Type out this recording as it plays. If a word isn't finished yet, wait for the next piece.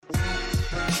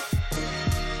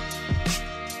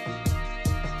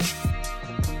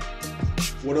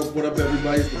What up,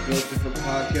 everybody? It's the Built Different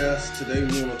podcast. Today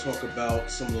we want to talk about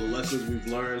some of the lessons we've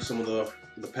learned, some of the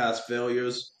past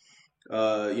failures.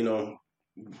 What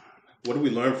do we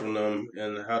learn from them,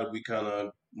 and how do we kind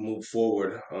of move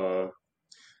forward?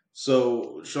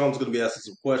 So Sean's going to be asking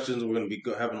some questions. We're going to be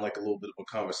having like a little bit of a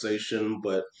conversation,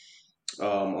 but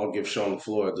I'll give Sean the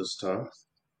floor at this time.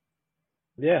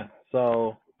 Yeah.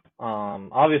 So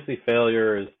obviously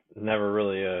failure is never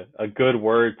really a good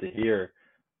word to hear,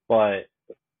 but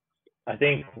I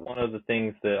think one of the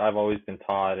things that I've always been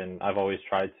taught and I've always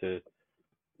tried to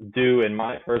do in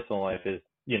my personal life is,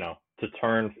 to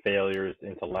turn failures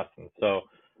into lessons. So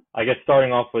I guess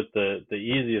starting off with the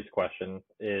easiest question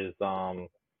is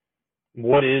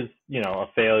what is, a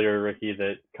failure, Ricky,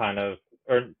 that kind of,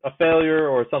 or a failure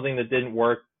or something that didn't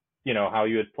work, how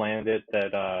you had planned it,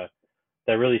 that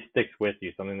really sticks with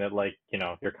you, something that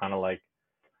you're kind of like,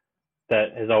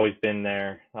 that has always been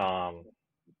there,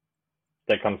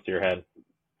 that comes to your head?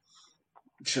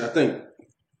 I think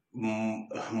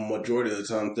majority of the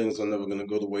time things are never going to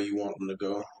go the way you want them to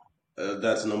go.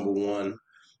 That's number one.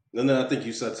 And then I think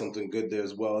you said something good there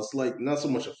as well. It's like not so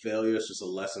much a failure, it's just a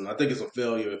lesson. I think it's a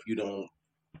failure if you don't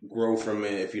grow from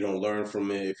it, if you don't learn from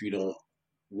it, if you don't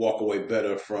walk away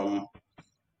better from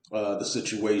the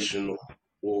situation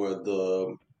or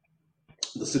the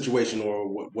situation or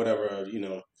whatever,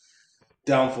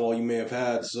 downfall you may have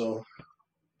had. So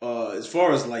as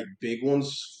far as like big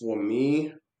ones for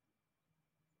me,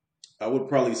 I would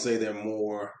probably say they're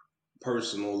more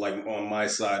personal, like on my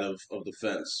side of the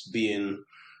fence, being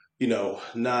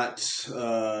not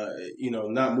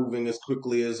not moving as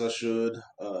quickly as I should,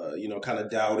 kind of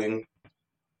doubting.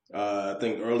 I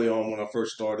think early on when I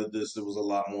first started this, there was a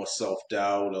lot more self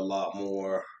doubt, a lot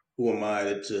more, who am I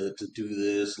to do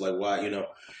this? Like why am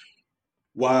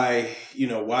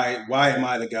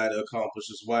I the guy to accomplish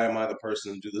this? Why am I the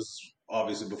person to do this?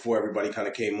 Obviously, before everybody kind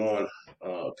of came on,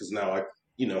 because now I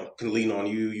can lean on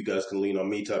you, you guys can lean on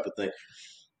me, type of thing.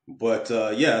 But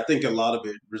yeah, I think a lot of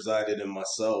it resided in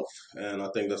myself, and I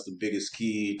think that's the biggest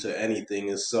key to anything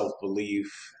is self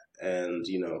belief, and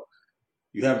you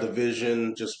have the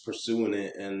vision, just pursuing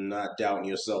it, and not doubting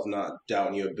yourself, not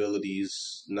doubting your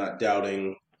abilities, not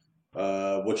doubting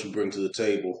what you bring to the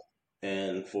table.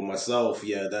 And for myself,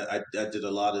 yeah, I did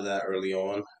a lot of that early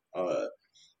on. Uh,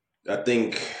 I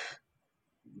think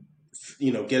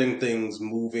getting things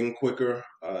moving quicker,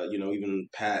 even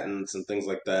patents and things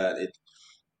like that.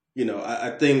 I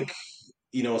think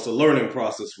it's a learning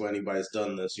process for anybody that's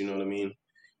done this. You know what I mean?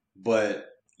 But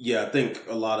yeah, I think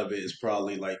a lot of it is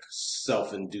probably like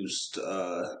self-induced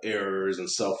errors and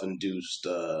self-induced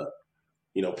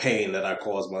pain that I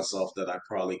caused myself that I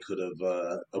probably could have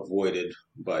avoided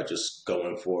by just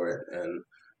going for it. And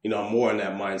I'm more in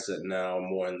that mindset now,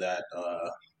 more in that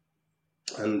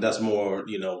and that's more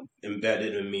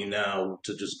embedded in me now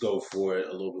to just go for it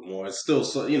a little bit more. It's still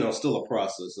still a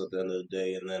process at the end of the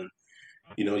day, and then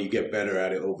you get better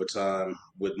at it over time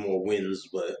with more wins.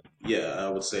 But yeah, I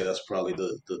would say that's probably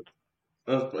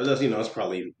that's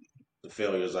probably the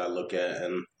failures I look at.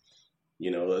 And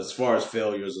as far as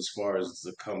failures, as far as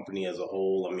the company as a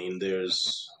whole, I mean,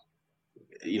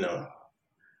 you know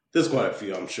there's quite a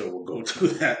few. I'm sure we'll go to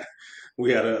that.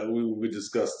 We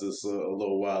discussed this a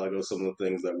little while ago. Some of the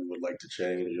things that we would like to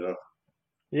change.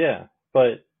 Yeah.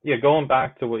 But yeah, going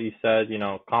back to what you said,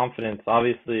 confidence,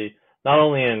 obviously, not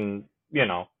only in,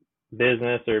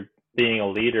 business or being a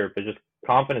leader, but just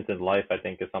confidence in life, I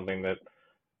think is something that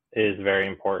is very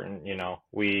important.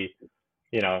 We,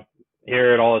 you know,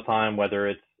 hear it all the time, whether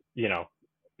it's,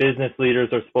 business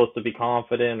leaders are supposed to be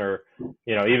confident or,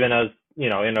 even as,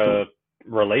 in a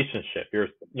relationship,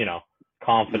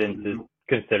 confidence is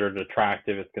considered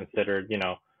attractive, it's considered,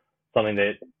 something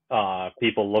that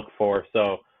people look for.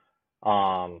 So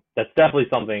that's definitely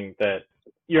something that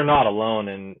you're not alone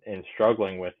in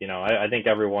struggling with. I think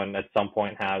everyone at some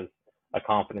point has a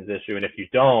confidence issue, and if you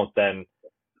don't, then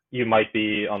you might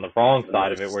be on the wrong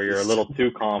side of it, where you're a little too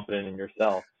confident in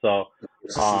yourself. So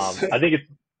I think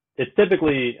it's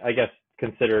typically, I guess,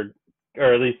 considered,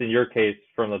 or at least in your case,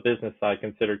 from the business side,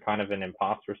 considered kind of an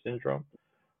imposter syndrome.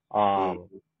 Um,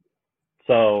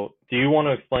 so do you want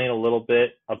to explain a little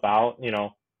bit about,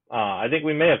 I think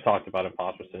we may have talked about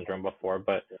imposter syndrome before,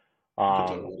 but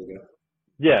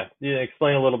yeah,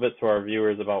 explain a little bit to our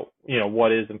viewers about,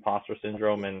 what is imposter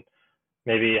syndrome and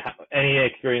maybe any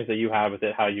experience that you have with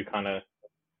it, how you kind of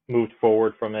moved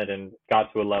forward from it and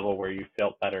got to a level where you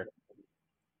felt better.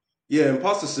 Yeah,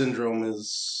 imposter syndrome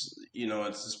is,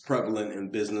 it's prevalent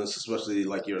in business, especially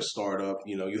like you're a startup.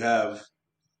 You have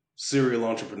serial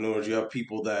entrepreneurs. You have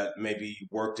people that maybe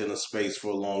worked in a space for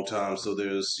a long time, so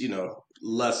there's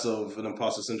less of an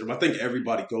imposter syndrome. I think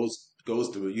everybody goes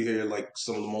through it. You hear like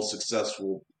some of the most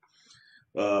successful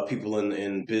people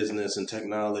in business and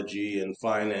technology and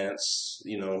finance,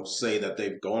 say that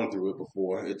they've gone through it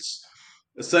before. It's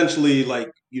essentially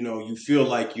like, you feel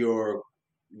like you're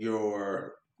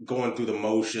going through the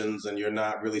motions and you're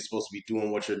not really supposed to be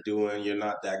doing what you're doing. You're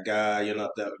not that guy, you're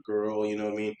not that girl, you know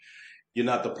what I mean? You're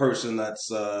not the person that's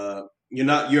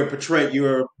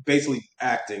you're basically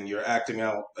acting. You're acting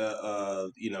out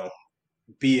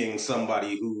being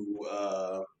somebody who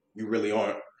you really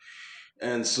aren't.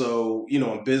 And so,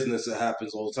 in business, it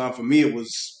happens all the time. For me, it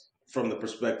was from the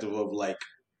perspective of like,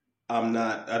 I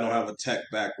don't have a tech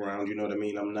background. You know what I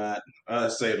mean? I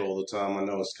say it all the time. I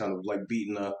know it's kind of like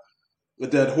beating a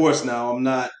dead horse now. I'm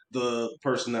not the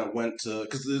person that went to,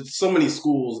 because there's so many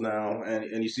schools now,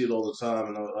 and you see it all the time.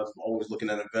 And I'm always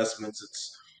looking at investments.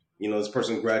 It's, this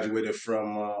person graduated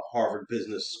from Harvard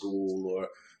Business School or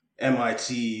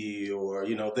MIT, or,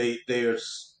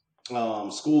 there's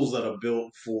schools that are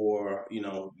built for, you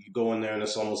go in there and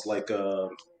it's almost like an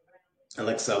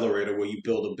accelerator where you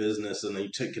build a business and then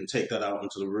can take that out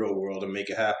into the real world and make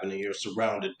it happen. And you're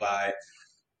surrounded by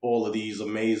all of these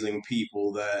amazing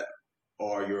people that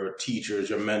are your teachers,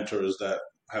 your mentors that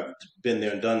have been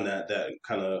there and done that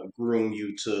kind of groom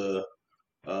you to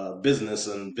business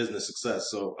and business success.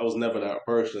 So I was never that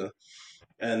person.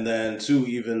 And then two,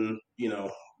 even,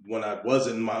 when I was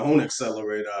in my own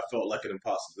accelerator, I felt like an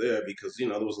imposter there because, there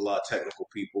was a lot of technical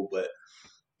people, but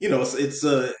it's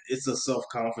a self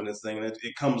confidence thing, and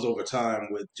it comes over time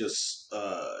with just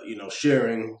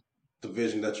sharing the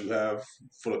vision that you have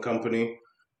for the company.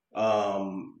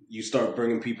 You start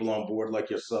bringing people on board like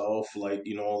yourself, like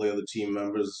all the other team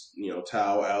members,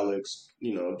 Tao, Alex,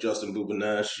 Justin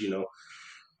Bubanesh,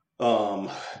 um,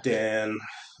 Dan,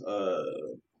 uh,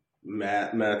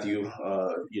 Matthew,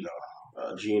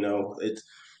 Gino. It's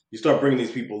You start bringing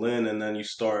these people in, and then you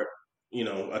start.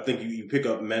 I think you pick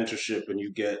up mentorship,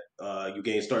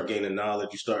 and start gaining knowledge.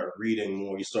 You start reading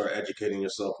more. You start educating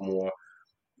yourself more,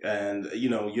 and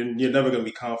you're never going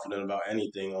to be confident about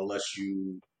anything unless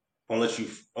you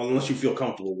feel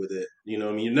comfortable with it. What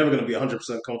I mean, you're never going to be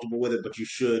 100% comfortable with it, but you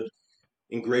should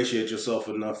ingratiate yourself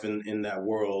enough in that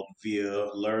world via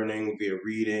learning, via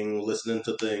reading, listening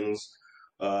to things,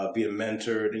 being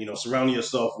mentored. Surrounding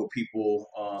yourself with people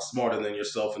smarter than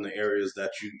yourself in the areas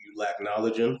that you lack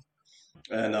knowledge in.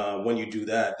 And when you do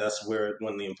that, that's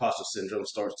when the imposter syndrome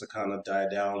starts to kind of die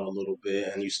down a little bit,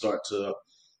 and you start to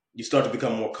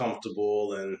become more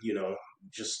comfortable. And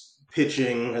just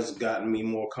pitching has gotten me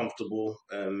more comfortable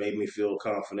and made me feel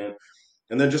confident.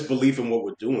 And then just belief in what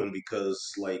we're doing, because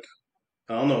like,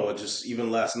 I don't know. Just even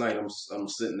last night, I'm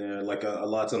sitting there like a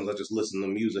lot of times I just listen to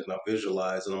music and I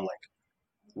visualize, and I'm like,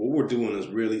 what we're doing is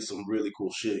really some really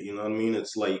cool shit. You know what I mean?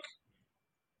 It's like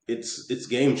it's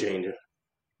game changer.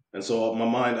 And so my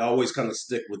mind, I always kind of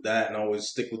stick with that, and I always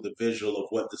stick with the visual of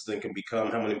what this thing can become,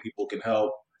 how many people can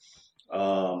help,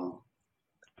 um,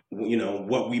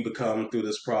 what we become through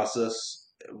this process.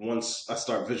 Once I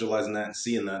start visualizing that and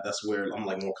seeing that, that's where I'm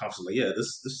like more confident. Like, yeah,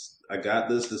 this, I got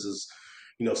this. This is,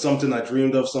 something I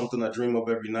dreamed of, something I dream of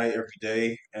every night, every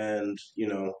day. And,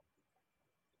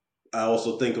 I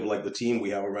also think of like the team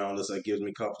we have around us that gives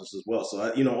me confidence as well. So,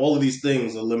 all of these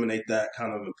things eliminate that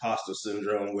kind of imposter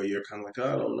syndrome where you're kind of like,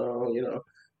 I don't know,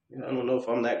 I don't know if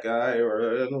I'm that guy,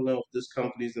 or I don't know if this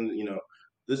company's in,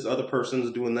 this other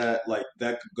person's doing that. Like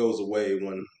that goes away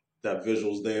when that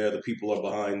visual's there, the people are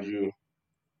behind you,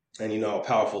 and you know how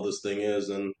powerful this thing is,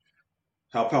 and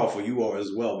how powerful you are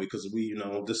as well, because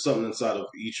there's something inside of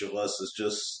each of us. It's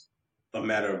just a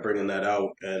matter of bringing that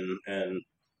out, and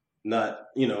not,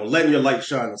 letting your light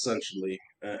shine essentially,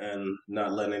 and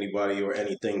not letting anybody or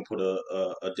anything put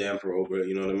a damper over it.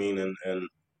 You know what I mean? And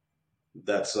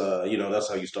that's that's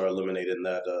how you start eliminating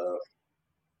that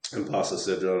imposter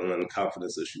syndrome and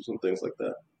confidence issues and things like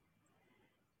that.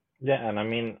 Yeah, and I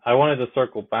mean, I wanted to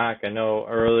circle back. I know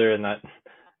earlier in that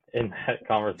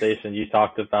conversation you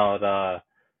talked about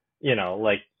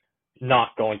like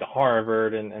not going to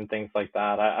Harvard and things like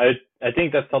that. I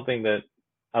think that's something that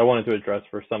I wanted to address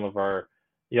for some of our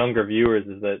younger viewers,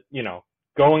 is that,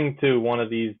 going to one of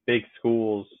these big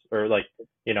schools, or like,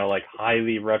 like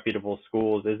highly reputable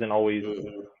schools, isn't always,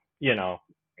 Hmm. you know,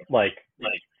 like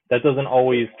that doesn't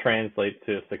always translate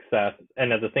to success.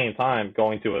 And at the same time,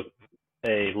 going to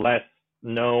a less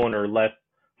known or less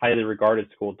highly regarded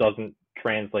school doesn't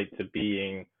translate to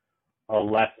being a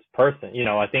less person.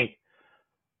 I think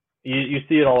you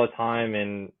see it all the time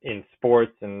in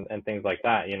sports and things like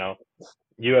that.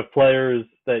 you have players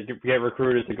that get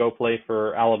recruited to go play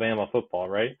for Alabama football,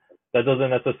 right? That doesn't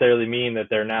necessarily mean that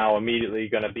they're now immediately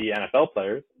going to be NFL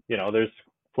players. There's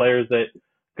players that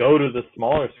go to the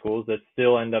smaller schools that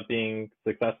still end up being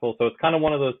successful. So it's kind of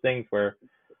one of those things where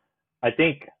I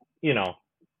think, you know,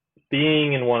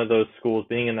 being in one of those schools,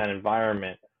 being in that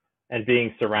environment and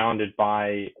being surrounded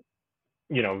by,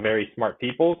 very smart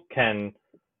people can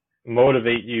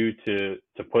motivate you to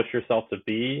push yourself to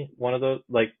be one of those,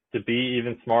 like to be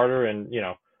even smarter and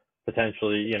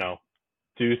potentially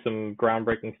do some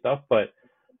groundbreaking stuff. But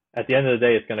at the end of the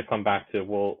day, it's going to come back to,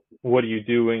 well, what are you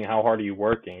doing, how hard are you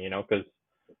working, because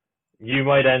you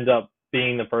might end up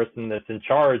being the person that's in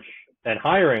charge and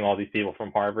hiring all these people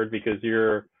from Harvard because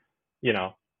you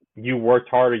know you worked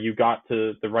harder, you got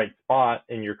to the right spot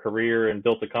in your career and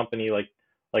built a company like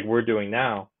we're doing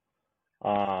now.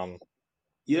 um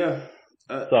Yeah.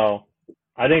 Uh, So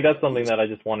I think that's something that I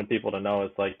just wanted people to know.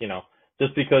 It's like,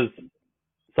 just because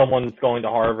someone's going to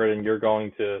Harvard and you're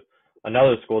going to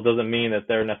another school doesn't mean that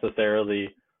they're necessarily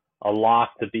a lock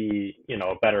to be,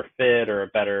 a better fit or a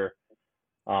better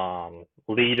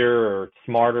leader or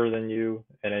smarter than you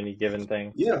at any given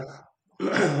thing. yeah.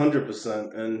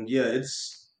 100%. And yeah,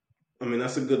 I mean,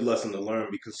 that's a good lesson to learn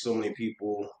because so many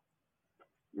people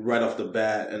right off the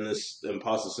bat and this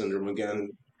imposter syndrome again,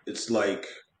 it's like,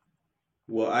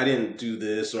 well, I didn't do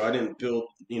this or I didn't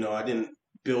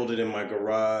build it in my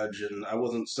garage and I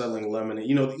wasn't selling lemonade.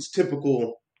 These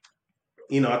typical,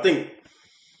 I think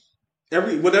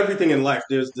with everything in life,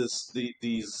 there's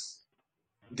these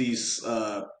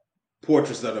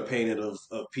portraits that are painted of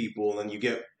people and you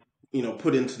get,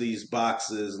 put into these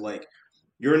boxes like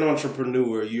you're an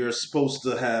entrepreneur. You're supposed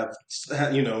to have,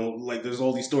 like there's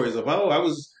all these stories of, oh,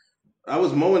 I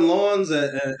was mowing lawns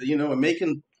and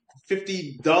making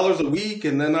 $50 a week,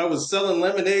 and then I was selling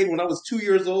lemonade when I was 2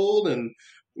 years old, and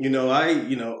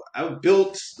I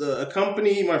built a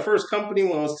company, my first company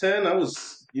when I was 10. I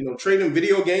was trading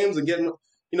video games and getting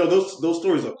those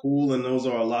stories are cool, and those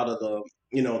are a lot of the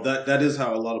that is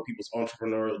how a lot of people's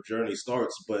entrepreneurial journey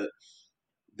starts, but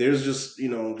there's just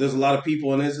there's a lot of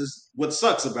people, and this is what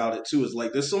sucks about it too is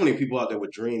like there's so many people out there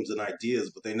with dreams and ideas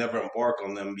but they never embark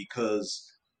on them because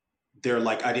they're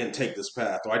like, I didn't take this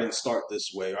path, or I didn't start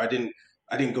this way, or I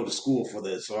didn't go to school for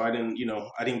this, or I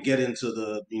didn't get into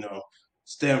the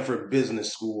Stanford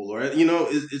Business School, or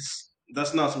it's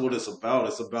that's not what it's about.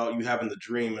 It's about you having the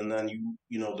dream and then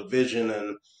the vision,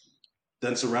 and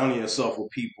then surrounding yourself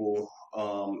with people,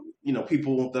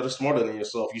 people that are smarter than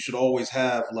yourself. You should always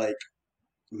have like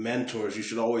mentors. You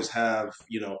should always have,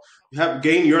 you have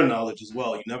gain your knowledge as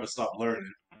well. You never stop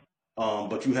learning.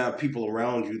 But you have people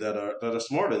around you that are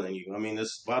smarter than you. I mean,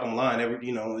 this bottom line.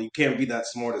 You can't be that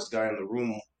smartest guy in the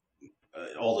room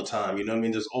all the time. You know what I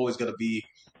mean? There's always got to be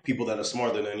people that are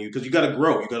smarter than you because you got to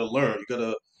grow. You got to learn. You got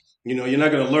to, you're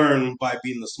not going to learn by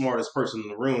being the smartest person in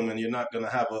the room, and you're not going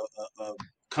to have a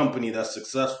company that's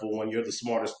successful when you're the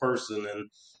smartest person and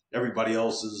everybody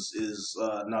else is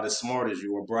not as smart as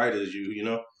you or bright as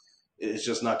you. It's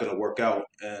just not going to work out.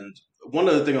 And one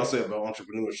other thing I'll say about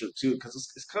entrepreneurship too, because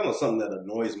it's kind of something that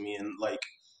annoys me, and like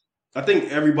I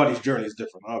think everybody's journey is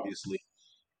different, obviously,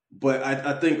 but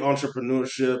I think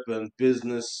entrepreneurship and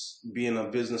business, being a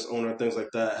business owner, things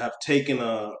like that, have taken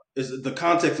the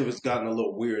context of it's gotten a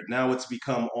little weird. Now it's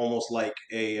become almost like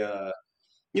when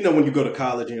you go to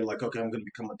college and you're like, okay, I'm going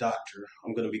to become a doctor,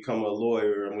 I'm going to become a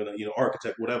lawyer, I'm going to,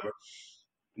 architect, whatever.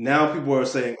 Now people are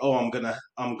saying, oh, I'm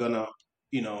gonna,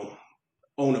 you know,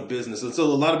 own a business, and so a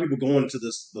lot of people go into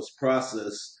this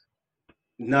process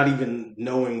not even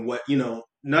knowing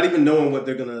not even knowing what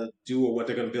they're gonna do or what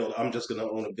they're gonna build. I'm just gonna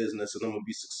own a business and I'm gonna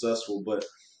be successful. But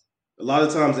a lot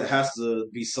of times it has to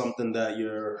be something that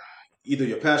you're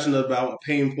passionate about, a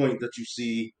pain point that you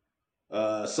see,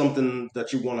 something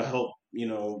that you want to help,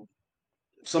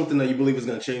 something that you believe is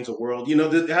going to change the world.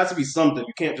 There has to be something.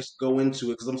 You can't just go into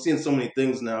it because I'm seeing so many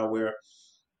things now where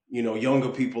younger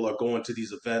people are going to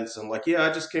these events and like, yeah,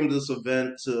 I just came to this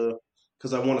event to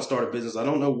because I want to start a business. I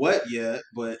don't know what yet,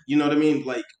 but you know what I mean.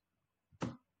 Like,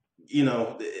 you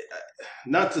know,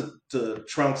 not to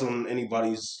trounce on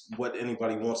anybody's what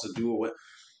anybody wants to do or what,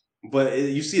 but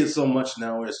you see it so much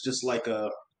now where it's just like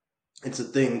it's a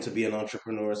thing to be an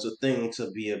entrepreneur. It's a thing to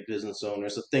be a business owner.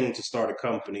 It's a thing to start a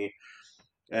company.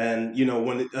 And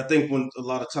I think when a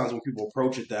lot of times when people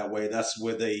approach it that way, that's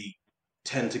where they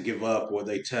tend to give up or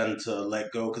they tend to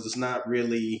let go because it's not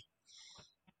really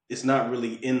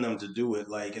in them to do it.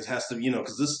 Like it has to,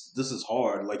 because this is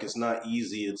hard. Like it's not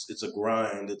easy. It's a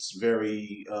grind. It's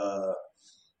very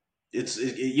it's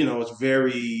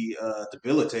very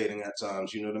debilitating at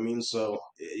times. You know what I mean? So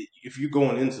if you're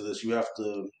going into this, you have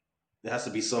to. It has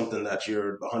to be something that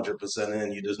you're 100%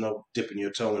 in. There's no dipping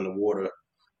your toe in the water.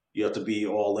 You have to be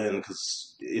all in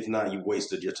because if not, you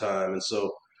wasted your time. And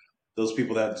so those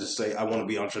people that just say, I want to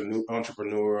be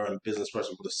entrepreneur and business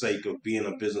person for the sake of being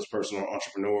a business person or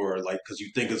entrepreneur, like, because you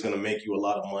think it's going to make you a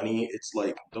lot of money, it's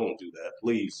like, don't do that,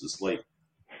 please. It's like,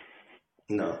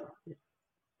 no.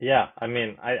 Yeah, I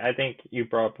mean, I think you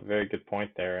brought up a very good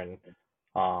point there, and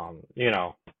you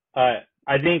know,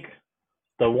 I think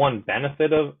the one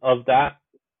benefit of that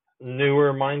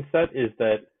newer mindset is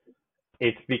that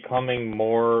it's becoming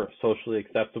more socially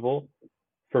acceptable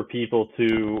for people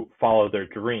to follow their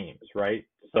dreams, right?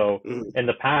 So Mhm. in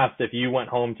the past, if you went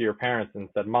home to your parents and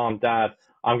said, "Mom, Dad,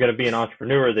 I'm gonna be an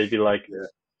entrepreneur," they'd be like, Yeah.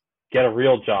 "Get a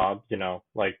real job,"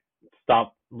 like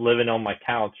stop living on my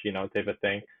couch, type of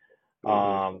thing. Hmm.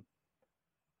 Um,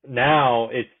 Now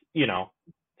it's,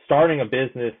 starting a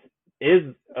business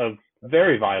is a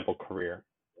very viable career,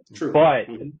 True. but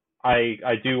Hmm.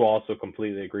 I do also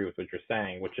completely agree with what you're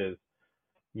saying, which is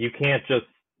you can't just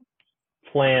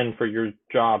plan for your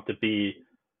job to be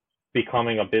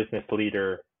becoming a business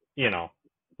leader, you know,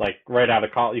 like right out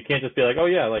of college. You can't just be like, oh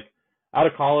yeah, like out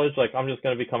of college, like I'm just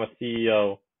going to become a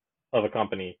CEO of a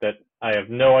company that I have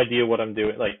no idea what I'm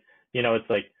doing. Like, it's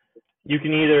like you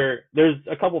can either, there's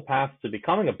a couple paths to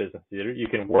becoming a business leader. You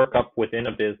can work up within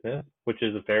a business, which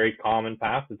is a very common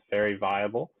path. It's very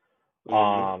viable. Hmm.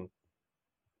 Um,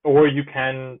 or you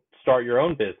can start your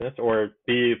own business or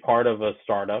be part of a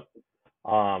startup,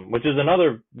 which is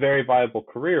another very viable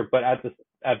career. But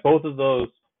at both of those,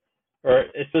 or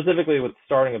specifically with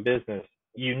starting a business,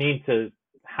 you need to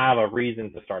have a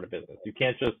reason to start a business. You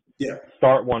can't just Yeah.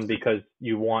 start one because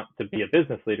you want to be a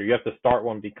business leader. You have to start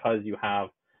one because you have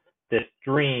this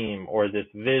dream or this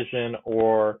vision,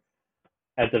 or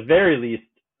at the very least,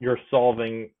 you're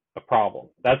solving a problem.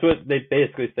 That's what they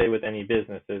basically say with any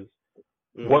business is,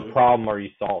 what Hmm. problem are you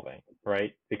solving,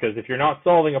 right? Because if you're not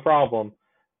solving a problem,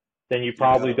 then you You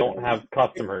probably have don't one. have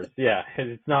customers. Yeah,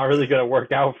 it's not really going to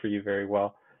work out for you very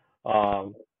well,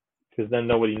 because then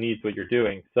nobody needs what you're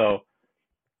doing. So,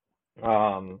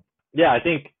 um, yeah, I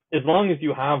think as long as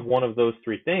you have one of those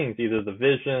three things, either the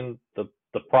vision,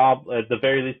 the problem, at the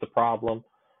very least the problem,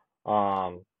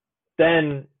 um,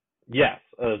 then yes,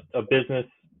 a business,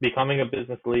 becoming a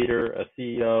business leader, a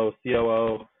CEO,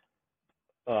 COO,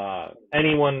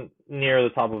 anyone near the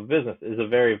top of a business is a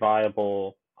very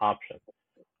viable option.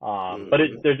 But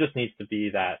Hmm. there just needs to be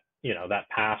that, that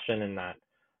passion and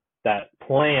that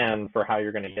plan for how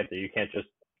you're going to get there. You can't just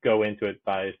go into it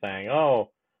by saying,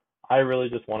 "Oh, I really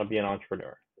just want to be an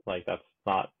entrepreneur." Like that's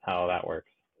not how that works.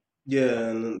 Yeah,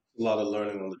 and a lot of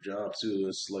learning on the job too.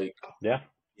 It's like, Yeah.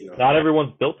 you know, Not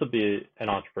everyone's built to be an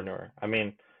entrepreneur. I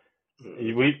mean,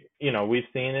 mm, we've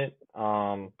seen it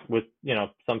with,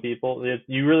 some people.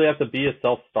 You really have to be a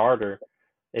self-starter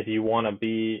if you want to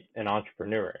be an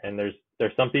entrepreneur. And there's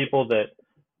some people that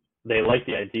they like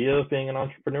the idea of being an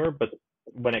entrepreneur, but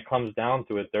when it comes down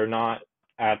to it,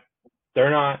 at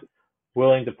they're not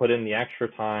willing to put in the extra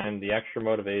time, the extra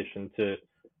motivation to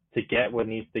get what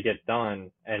needs to get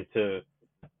done and to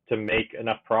make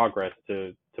enough progress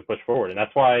to push forward. And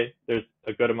that's why there's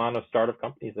a good amount of startup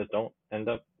companies that don't end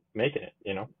up making it.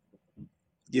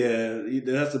 yeah,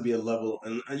 there has to be a level,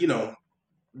 and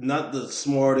not the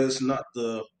smartest, not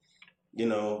the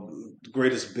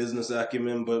greatest business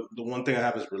acumen, but the one thing I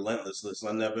have is relentlessness.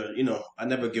 I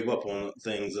never give up on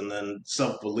things, and then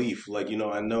self belief. Like,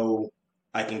 I know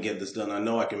I can get this done. I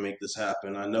know I can make this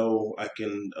happen. I know I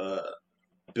can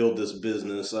build this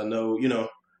business. I know,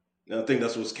 and I think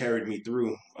that's what's carried me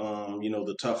through.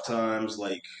 The tough times.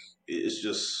 Like, it's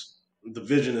just the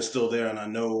vision is still there, and I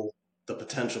know the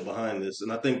potential behind this.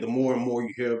 And I think the more and more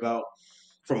you hear about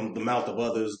from the mouth of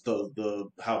others, the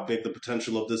how big the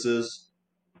potential of this is,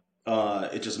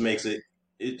 it just makes it.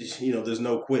 There's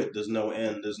no quit, there's no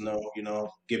end, there's no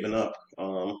giving up.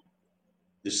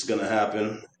 It's just gonna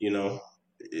happen.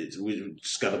 We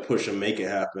just got to push and make it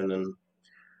happen, and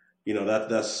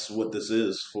that's what this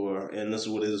is for, and this is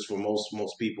what it is for most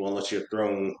people, unless you're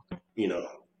thrown, you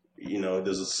know,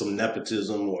 there's some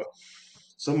nepotism or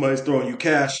somebody's throwing you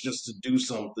cash just to do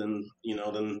something,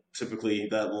 then typically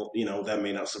that will, that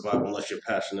may not survive unless you're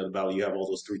passionate about it. You have all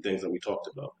those three things that we talked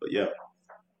about. But yeah.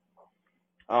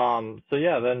 So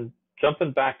yeah, then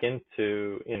jumping back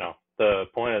into, the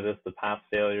point of this, the past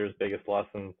failures, biggest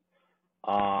lessons.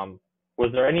 Um,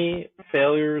 was there any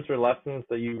failures or lessons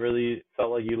that you really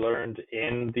felt like you learned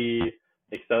in the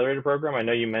accelerator program? I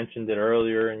know you mentioned it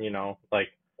earlier, and like,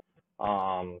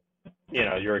 um,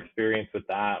 your experience with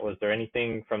that. Was there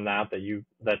anything from that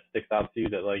sticks out to you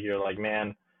that like you're like,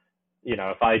 man,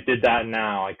 if I did that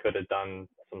now, I could have done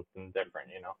something different.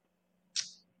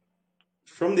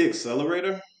 From the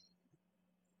accelerator,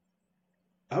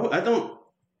 I don't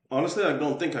honestly. I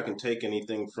don't think I can take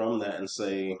anything from that and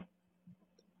say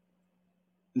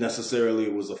necessarily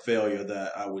it was a failure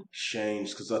that I would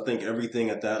change because I think everything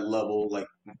at that level, like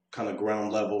kind of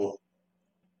ground level,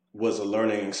 was a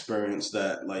learning experience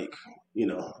that you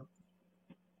know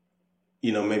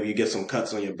maybe you get some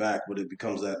cuts on your back, but it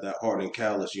becomes that hard and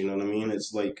callous. You know what I mean?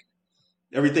 It's like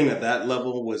everything at that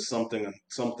level was something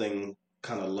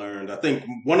kind of learned. I think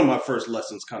one of my first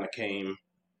lessons kind of came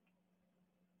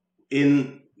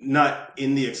in not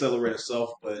in the accelerator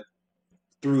itself, but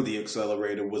through the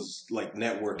accelerator was like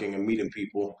networking and meeting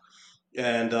people.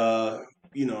 And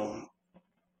you know,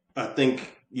 I think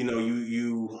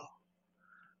you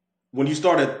when you're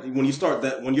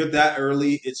that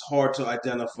early, it's hard to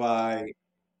identify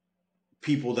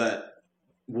people that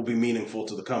will be meaningful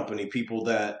to the company, people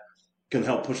that can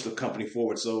help push the company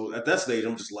forward. So at that stage,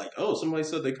 I'm just like, oh, somebody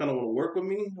said they kind of want to work with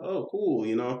me. Oh, cool.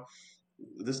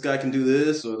 This guy can do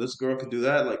this or this girl can do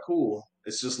that. Like, cool.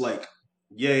 It's just like,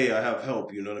 yay, I have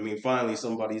help. You know what I mean? Finally,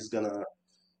 somebody's gonna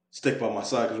stick by my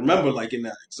side. Because remember, like in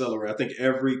that accelerator, I think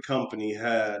every company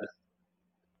had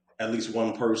at least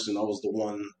one person. I was the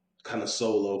one kind of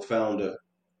solo founder.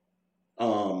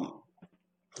 Um,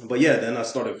 but yeah, then I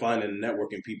started finding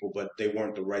networking people, but they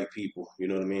weren't the right people. You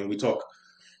know what I mean? We talk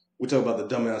about the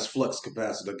dumbass flux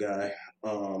capacitor guy,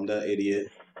 that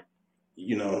idiot.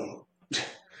 You know,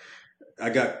 I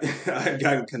got I had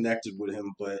gotten connected with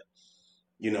him, but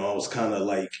I was kind of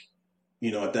like,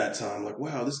 at that time, like,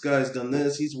 wow, this guy's done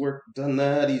this, he's worked, done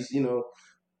that, he's,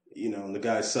 and the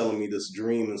guy's selling me this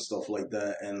dream and stuff like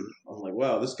that, and I'm like,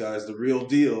 wow, this guy's the real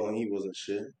deal, and he wasn't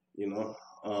shit, you know.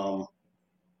 Um,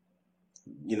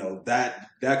 that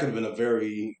could have been a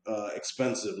very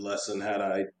expensive lesson had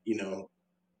I,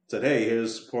 said, hey,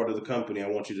 here's part of the company. I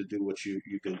want you to do what you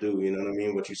can do. You know what I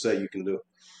mean? What you say you can do.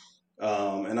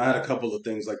 And I had a couple of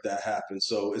things like that happen.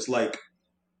 So it's like,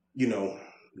 you know,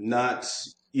 not,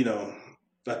 you know,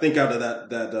 I think out of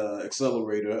that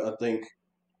accelerator, I think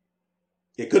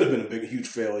it could have been a big, huge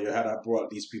failure had I brought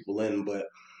these people in. But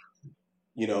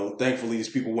thankfully, these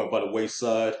people went by the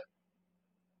wayside.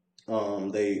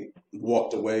 They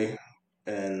walked away,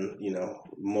 and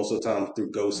most of the time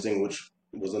through ghosting, which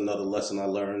was another lesson I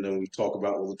learned, and we talk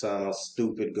about all the time how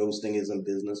stupid ghosting is in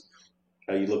business.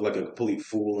 How you look like a complete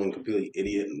fool and complete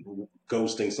idiot, and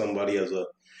ghosting somebody as a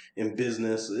in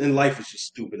business. In life, it's just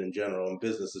stupid in general. In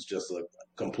business, it's just a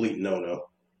complete no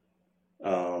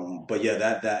no. But yeah,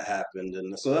 that happened,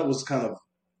 and so that was kind of,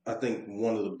 I think,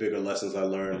 one of the bigger lessons I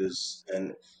learned is,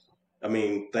 and I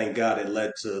mean, thank God it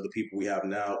led to the people we have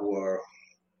now who are,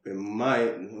 in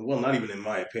my, well, not even in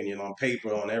my opinion, on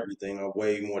paper, on everything, are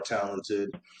way more talented,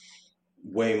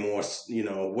 way more,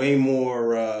 way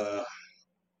more,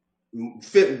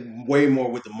 fit way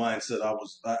more with the mindset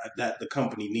that the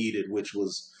company needed, which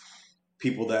was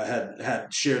people that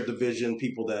had shared the vision,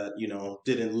 people that,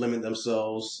 didn't limit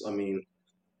themselves. I mean,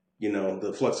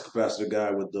 the flux capacitor guy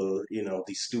with the,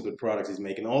 these stupid products he's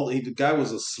making. The guy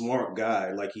was a smart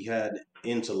guy, like he had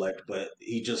intellect, but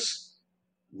he just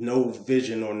no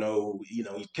vision or no,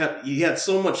 he had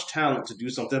so much talent to do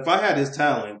something. If I had his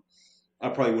talent, I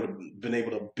probably would have been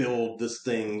able to build this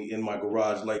thing in my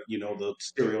garage, like the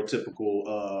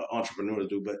stereotypical entrepreneurs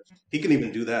do. But he can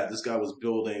even do that. This guy was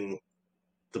building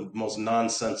the most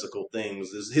nonsensical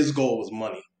things. His goal was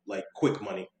money, like quick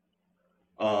money.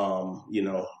 You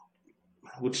know,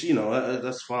 which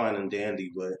that's fine and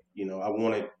dandy, but I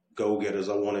wanted go getters.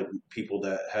 I wanted people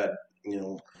that had you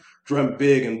know dreamt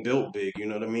big and built big. You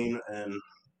know what I mean? And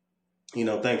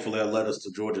thankfully, I led us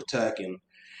to Georgia Tech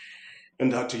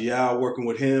and Dr. Yao, working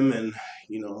with him, and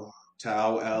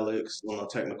Tao, Alex on the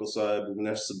technical side,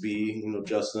 Vanessa B,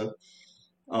 Justin,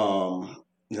 and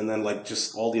then like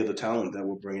just all the other talent that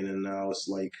we're bringing in now. It's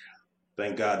like,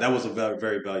 thank God, that was a very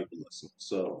very valuable lesson.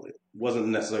 So it wasn't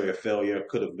necessarily a failure; it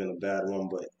could have been a bad one,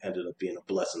 but ended up being a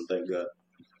blessing. Thank God.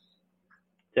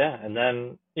 Yeah, and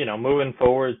then, moving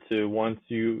forward to once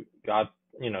you got,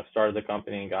 started the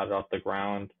company and got it off the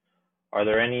ground, are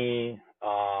there any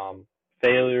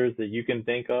failures that you can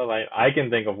think of? I can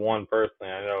think of one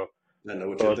personally. I know I know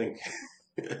what you're both. thinking.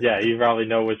 Yeah, you probably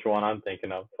know which one I'm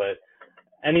thinking of. But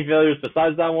any failures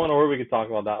besides that one, or we could talk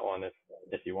about that one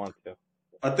if you want to.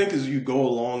 I think as you go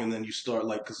along and then you start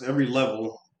like, because every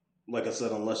level, like I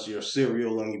said, unless you're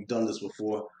serial and you've done this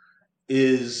before,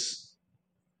 is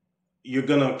you're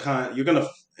gonna,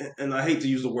 and I hate to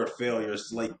use the word failure.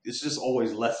 It's like it's just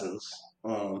always lessons.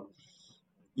 Um,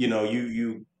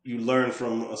 you learn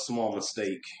from a small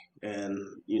mistake, and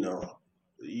you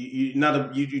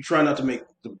try not to make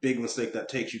the big mistake that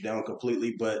takes you down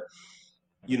completely, but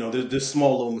there's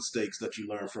small little mistakes that you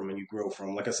learn from and you grow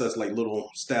from. Like I said, it's like little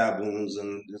stab wounds,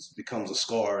 and it becomes a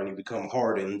scar, and you become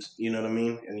hardened. You know what I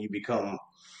mean? And you become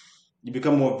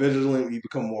more vigilant. You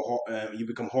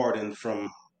become hardened from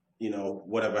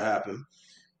whatever happened.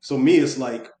 So me, it's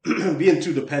like being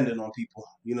too dependent on people.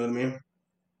 You know what I mean?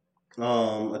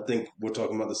 I think we're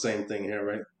talking about the same thing here,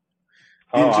 right?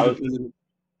 Oh, Being too dependent.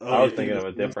 Oh, I was you're thinking thinking of of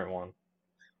a something else? different one.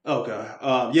 Okay.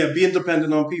 Yeah, being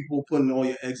dependent on people, putting all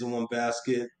your eggs in one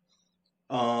basket.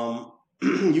 Um,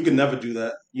 you can never do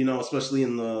that, especially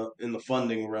in the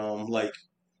funding realm. Like,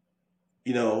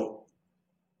 you know,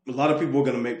 a lot of people are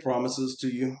going to make promises to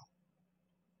you,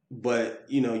 but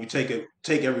you take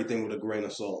everything with a grain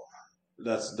of salt.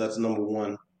 That's number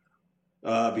one,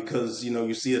 because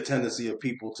you see a tendency of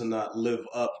people to not live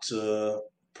up to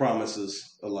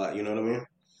promises a lot. You know what I mean?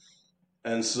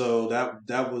 And so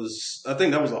that was, I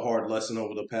think that was a hard lesson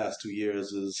over the past 2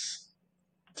 years, is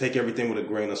take everything with a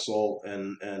grain of salt,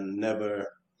 and never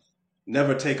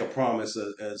take a promise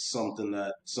as something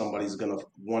that somebody's gonna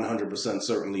 100%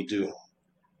 certainly do.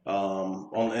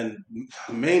 And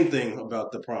main thing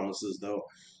about the promises, though,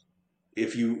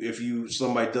 if you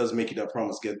somebody does make you that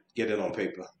promise, get it on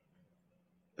paper.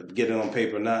 Get it on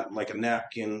paper, not like a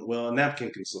napkin. Well, a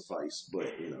napkin can suffice,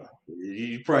 but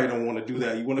you probably don't want to do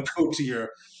that. You want to go to your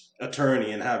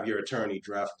attorney and have your attorney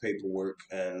draft paperwork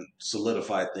and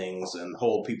solidify things and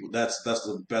hold people. That's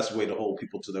the best way to hold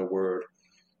people to their word,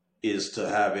 is to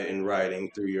have it in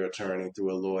writing through your attorney,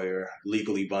 through a lawyer,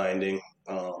 legally binding.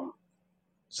 Um,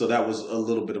 so that was a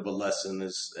little bit of a lesson,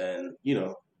 and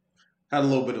had a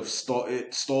little bit of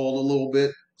it stalled a little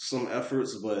bit, some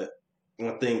efforts, but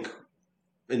I think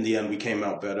in the end we came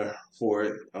out better for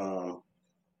it.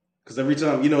 Because every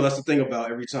time, that's the thing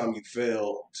about every time you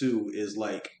fail too, is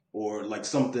like, or like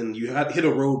something you had hit a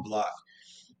roadblock,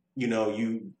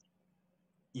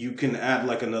 you can add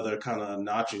like another kind of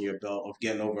notch in your belt of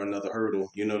getting over another hurdle.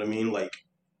 You know what I mean? Like,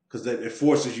 because that it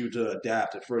forces you to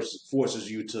adapt. It first forces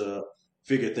you to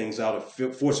figure things out.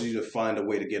 It forces you to find a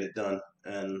way to get it done,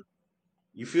 and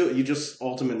you just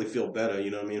ultimately feel better.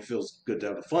 You know what I mean? It feels good to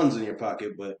have the funds in your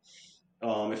pocket, but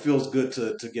it feels good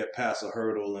to get past a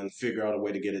hurdle and figure out a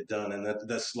way to get it done. And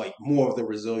that's like more of the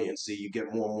resiliency. You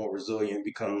get more and more resilient,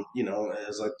 become,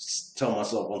 as I tell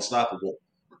myself, unstoppable.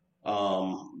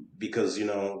 Because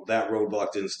that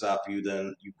roadblock didn't stop you,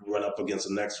 then you run up against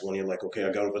the next one. You're like, okay,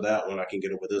 I got over that one, I can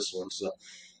get over this one. So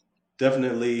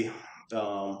definitely,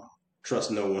 um,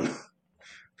 trust no one.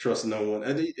 Trust no one,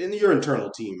 and in your internal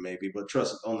team maybe, but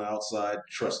trust on the outside.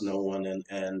 Trust no one,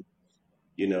 and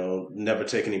never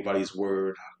take anybody's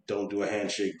word. Don't do a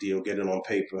handshake deal. Get it on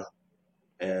paper,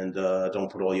 and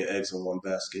don't put all your eggs in one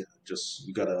basket. Just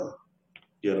you gotta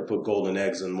put golden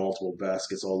eggs in multiple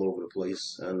baskets all over the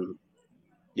place, and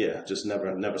yeah, just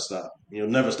never stop.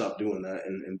 Never stop doing that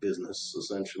in business,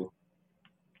 essentially.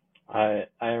 I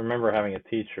remember having a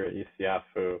teacher at UCF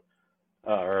who,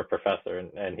 or a professor,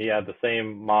 and he had the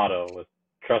same motto, was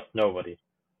trust nobody.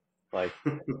 Like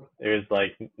it was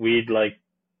like we'd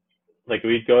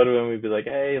go to him, we'd be like,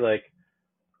 hey, like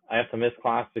I have to miss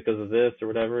class because of this or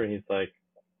whatever, and he's like,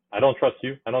 I don't trust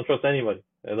you. I don't trust anybody.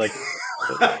 And like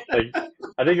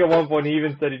I think at one point he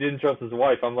even said he didn't trust his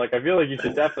wife. I'm like, I feel like you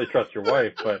should definitely trust your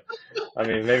wife, but I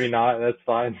mean, maybe not. That's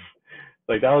fine.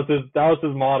 Like that was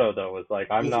his motto though. Was like,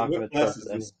 I'm not What gonna class trust is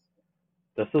any. this?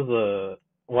 This is a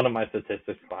one of my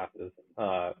statistics classes,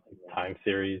 time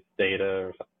series data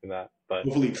or something like that. But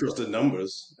Hopefully, trust the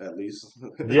numbers at least.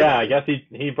 yeah, I guess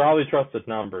he probably trusted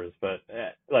numbers, but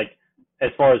like as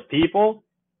far as people,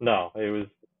 no, it was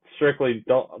strictly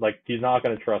don't like he's not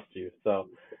gonna trust you. So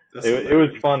That's it was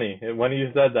hilarious. funny when he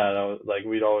said that. I was like,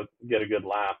 we'd always get a good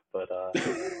laugh, but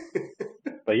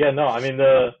yeah, no, I mean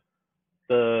the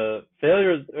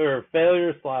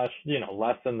failure slash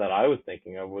lesson that I was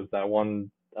thinking of was that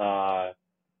one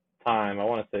time, I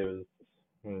want to say it was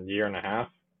a year and a half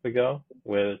ago,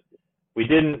 with we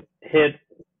didn't hit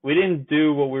we didn't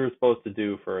do what we were supposed to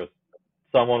do for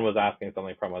someone was asking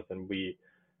something from us, and we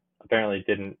apparently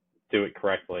didn't do it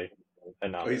correctly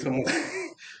enough. Oh, you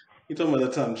talking about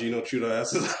the time Gino chewed our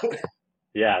asses out?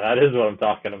 Yeah, that is what I'm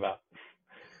talking about.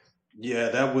 Yeah,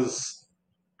 that was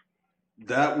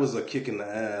a kick in the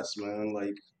ass, man.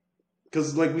 Like,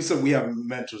 because like we said, we have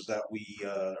mentors that we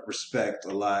respect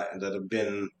a lot and that have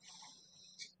been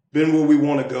where we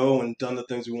want to go and done the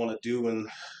things we want to do, and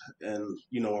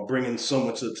are bringing so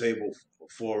much to the table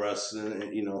for us, and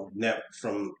net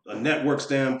from a network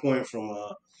standpoint, from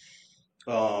a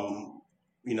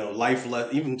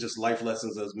even just life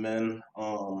lessons as men,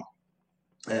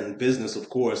 and business, of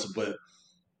course. But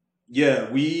yeah,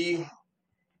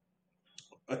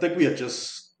 I think we had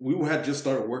just we had just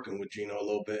started working with Gino a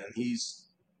little bit, and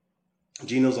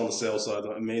Gino's on the sales side,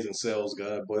 an amazing sales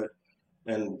guy, but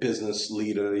and business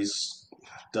leader. He's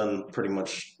done pretty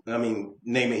much. I mean,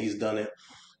 name it, he's done it.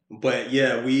 But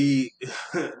yeah, we.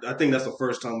 I think that's the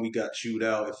first time we got chewed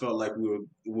out. It felt like we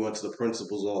went to the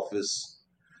principal's office,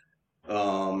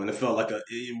 and it felt like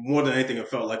more than anything, it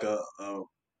felt like a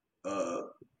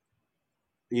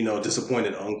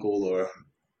disappointed uncle or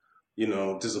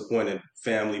disappointed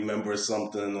family member or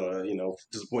something, or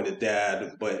disappointed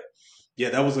dad. But yeah,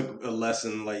 that was a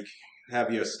lesson. Like,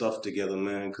 have your stuff together,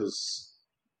 man, because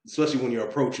especially when you're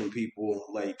approaching people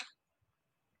like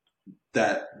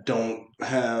that don't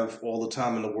have all the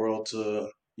time in the world to,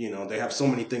 they have so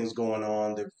many things going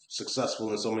on. They're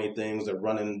successful in so many things. They're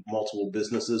running multiple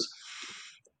businesses.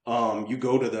 You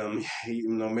go to them,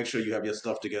 make sure you have your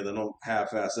stuff together. Don't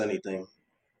half-ass anything.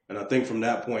 And I think from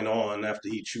that point on, after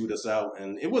he chewed us out,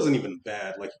 and it wasn't even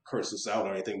bad, like he cursed us out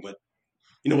or anything, but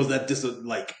was that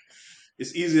like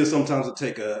it's easier sometimes to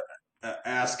take a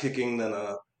ass kicking than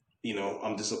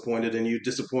I'm disappointed in you.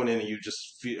 Disappointed in you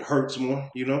just hurts more.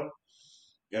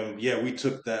 And yeah, we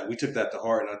took that to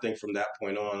heart, and I think from that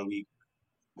point on, we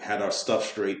had our stuff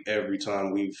straight every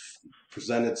time we've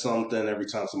presented something, every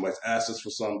time somebody's asked us for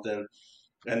something,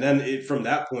 and then from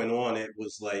that point on, it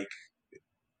was like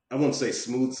I wouldn't say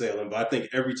smooth sailing, but I think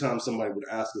every time somebody would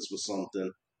ask us for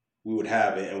something, we would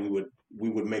have it, and we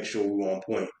would make sure we were on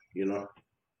point.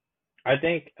 I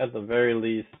think at the very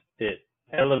least, it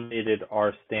elevated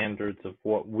our standards of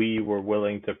what we were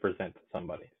willing to present to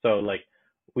somebody. So like,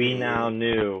 we now Hmm.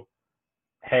 knew,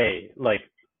 hey, like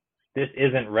this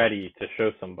isn't ready to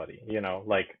show somebody,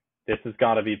 like this has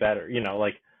got to be better,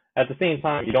 like at the same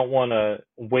time, you don't want to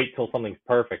wait till something's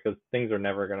perfect because things are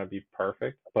never going to be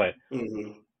perfect, but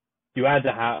Hmm. you had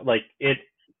to have, like, it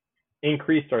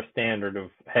increased our standard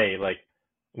of, hey, like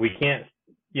we can't,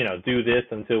 do this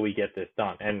until we get this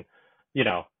done. And, you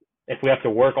know, if we have to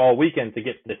work all weekend to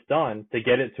get this done, to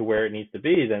get it to where it needs to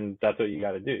be, then that's what you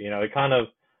got to do. It kind of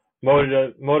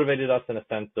motivated us in a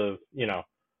sense of,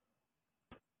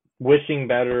 wishing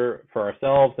better for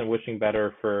ourselves and wishing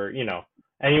better for,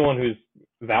 anyone who's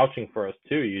vouching for us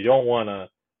too. You don't want to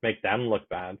make them look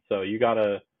bad. So you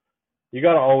gotta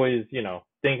always,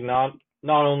 think not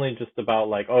only just about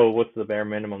like, oh, what's the bare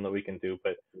minimum that we can do,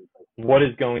 but what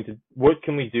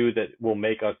can we do that will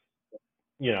make us,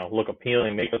 look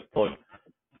appealing, make us look,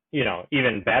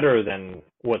 even better than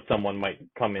what someone might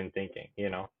come in thinking.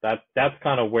 That's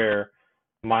kind of where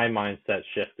my mindset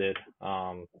shifted.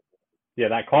 Yeah,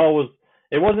 that call was,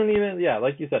 it wasn't even, yeah,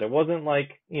 like you said, it wasn't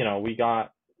like, we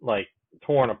got like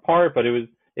torn apart, but it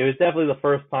was definitely the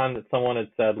first time that someone had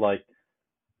said like,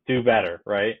 do better,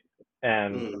 right?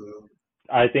 And Hmm.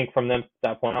 I think from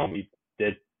that point on, we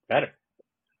did better.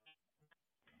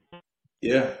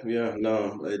 Yeah, yeah,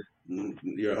 no,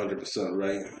 you're 100%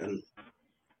 right, and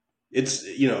it's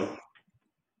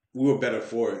we were better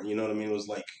for it. You know what I mean? It was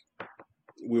like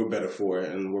we were better for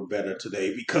it, and we're better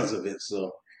today because of it.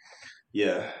 So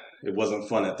yeah, it wasn't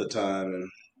fun at the time,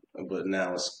 but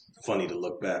now it's funny to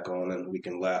look back on, and we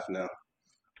can laugh now.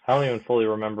 I don't even fully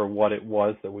remember what it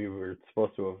was that we were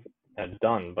supposed to have had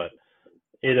done, but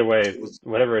either way, It was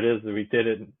whatever it is, we did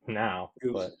it now. it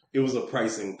But was it was a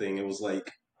pricing thing. It was like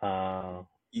uh,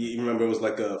 you remember it was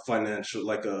like a financial,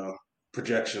 like a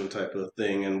projection type of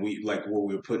thing, and we like what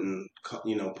we were putting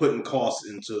costs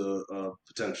into a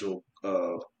potential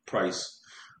price,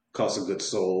 cost of goods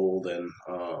sold, and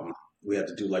we had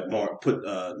to do like put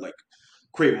like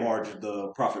create margin,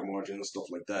 the profit margin and stuff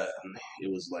like that, and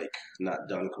it was like not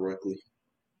done correctly.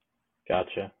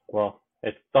 gotcha. Well,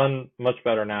 it's done much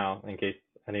better now. In case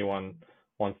anyone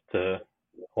wants to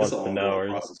It's wants an to know, ongoing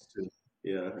or process too.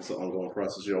 Yeah, it's an ongoing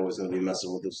process. You're always going to be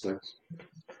messing with those things.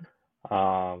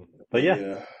 but But yeah.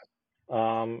 yeah,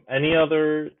 Any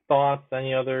other thoughts?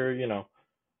 Any other,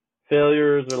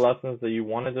 failures or lessons that you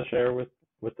wanted to share with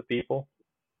the people?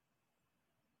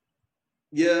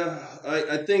 yeah,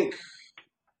 I think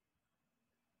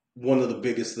one of the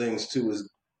biggest things too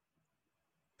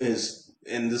is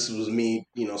and this was me,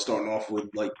 starting off with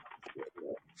like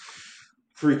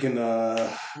freaking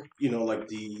like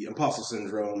the imposter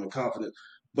syndrome and confidence,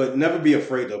 but never be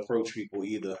afraid to approach people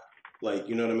either. Like,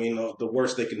 you know what I mean? The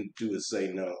worst they can do is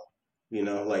say no.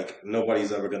 Like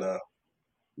nobody's ever gonna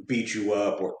beat you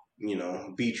up or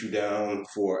beat you down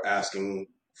for asking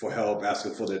for help,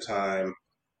 asking for their time,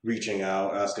 reaching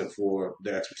out, asking for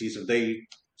their expertise. If they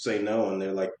say no and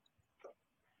they're like,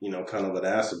 kind of an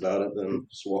ass about it, then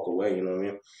just walk away. You know what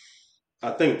I mean?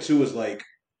 I think too is like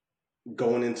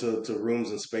going into rooms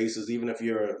and spaces, even if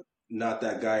you're not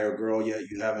that guy or girl yet,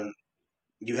 you haven't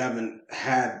you haven't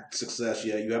had success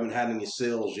yet, you haven't had any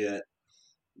sales yet,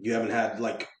 you haven't had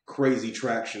like crazy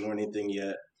traction or anything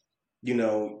yet, you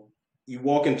know, you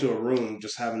walk into a room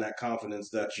just having that confidence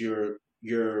that you're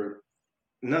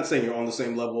not saying you're on the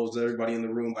same level as everybody in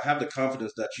the room, but have the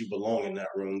confidence that you belong in that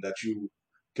room, that you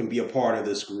can be a part of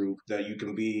this group, that you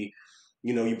can be,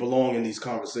 you belong in these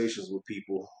conversations with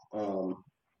people.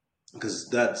 Because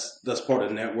that's part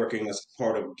of networking. That's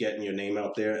part of getting your name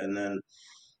out there, and then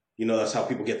that's how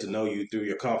people get to know you through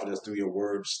your confidence, through your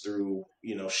words, through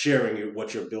sharing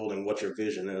what you're building, what your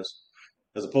vision is,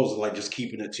 as opposed to like just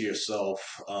keeping it to yourself.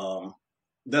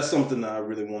 That's something that I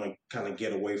really want to kind of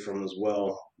get away from as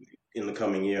well in the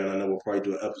coming year. And I know we'll probably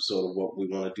do an episode of what we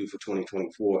want to do for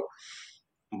 2024.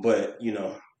 But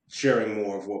sharing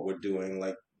more of what we're doing,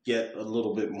 like get a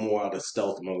little bit more out of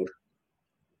stealth mode.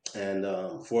 And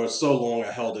for so long,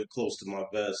 I held it close to my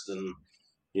vest, and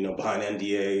behind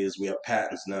NDAs, we have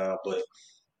patents now, but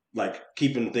like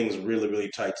keeping things really, really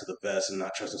tight to the vest and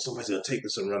not trusting somebody's gonna take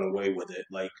this and run away with it.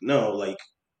 Like, no, like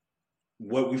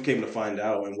what we've came to find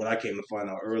out and what I came to find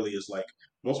out early is like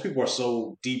most people are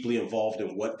so deeply involved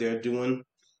in what they're doing,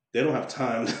 they don't have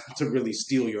time to really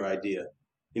steal your idea.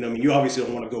 I mean, you obviously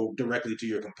don't want to go directly to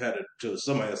your competitor, to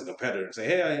somebody that's a competitor, and say,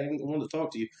 "Hey, I want to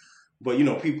talk to you." But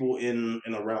people in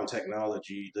and around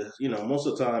technology, most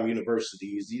of the time,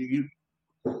 universities,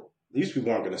 these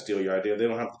people aren't going to steal your idea. They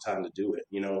don't have the time to do it.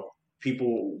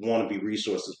 People want to be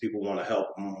resources. People want to help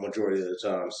majority of the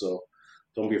time. So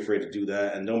don't be afraid to do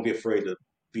that, and don't be afraid to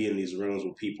be in these rooms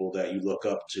with people that you look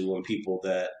up to and people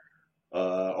that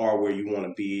are where you want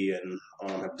to be and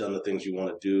have done the things you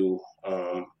want to do.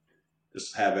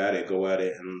 Just have at it, go at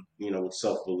it, and with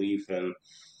self belief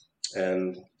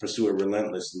and pursue it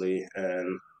relentlessly,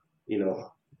 and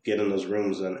get in those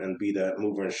rooms and be that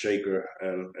mover and shaker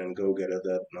and go getter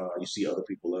that you see other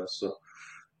people as. So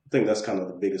I think that's kind of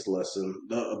the biggest lesson.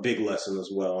 A big lesson as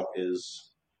well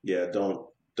is, yeah,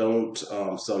 don't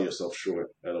sell yourself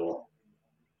short at all.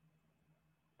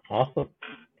 Awesome.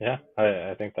 Yeah,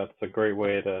 I think that's a great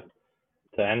way to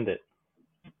end it.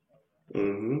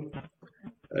 hmm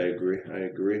I agree,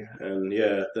 and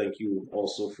yeah, thank you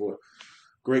also for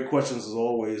great questions as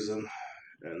always, and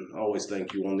always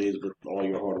thank you on these with all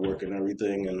your hard work and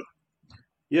everything. And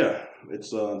yeah,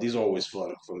 it's these are always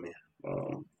fun for me,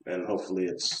 and hopefully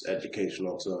it's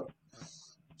educational to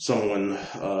someone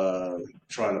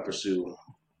trying to pursue,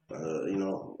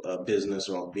 a business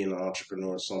or being an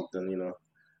entrepreneur or something.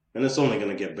 And it's only going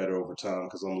to get better over time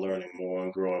because I'm learning more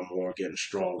and growing more, getting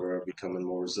stronger, becoming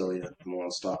more resilient, more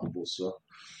unstoppable. So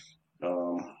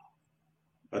um,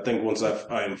 I think once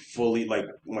I am fully like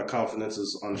my confidence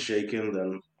is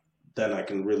unshaken, then I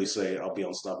can really say I'll be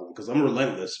unstoppable because I'm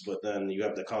relentless. But then you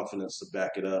have the confidence to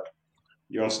back it up.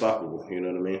 You're unstoppable. You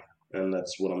know what I mean? And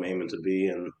that's what I'm aiming to be,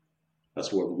 and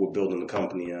that's what we're building the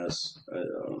company as.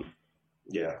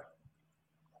 Yeah.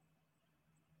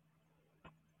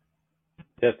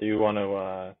 Yeah, do you want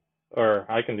to, or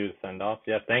I can do the send off.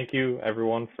 Yeah, thank you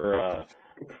everyone for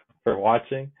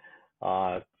watching.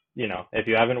 If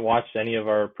you haven't watched any of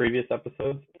our previous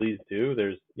episodes, please do.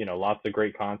 There's lots of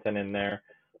great content in there.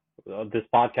 This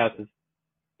podcast is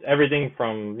everything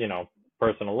from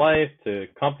personal life to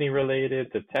company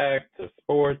related to tech to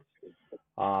sports.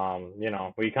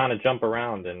 We kind of jump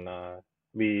around, and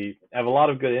we have a lot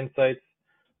of good insights.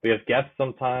 We have guests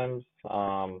sometimes,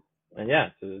 and yeah,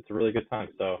 it's a really good time.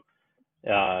 So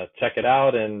check it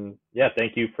out, and yeah,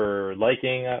 thank you for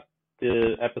liking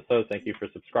the episode. Thank you for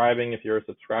subscribing if you're a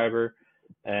subscriber,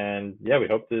 and yeah, we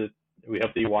hope that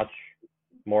you watch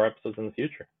more episodes in the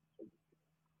future.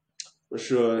 For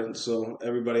sure. So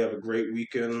everybody have a great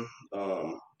weekend.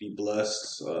 Be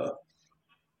blessed.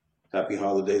 Happy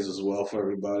holidays as well for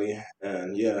everybody.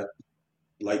 And yeah,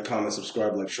 like, comment,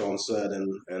 subscribe, like Sean said,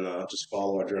 and just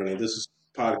follow our journey. This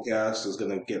podcast is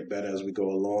going to get better as we go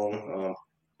along.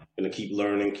 Going to keep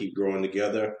learning, keep growing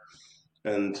together.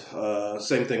 And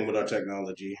same thing with our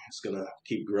technology. It's going to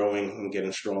keep growing and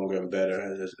getting stronger and better,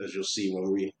 as you'll see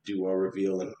when we do our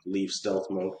reveal and leave stealth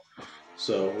mode.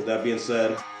 So with that being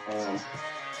said,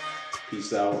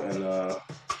 peace out, and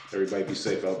everybody be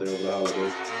safe out there over the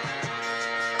holidays.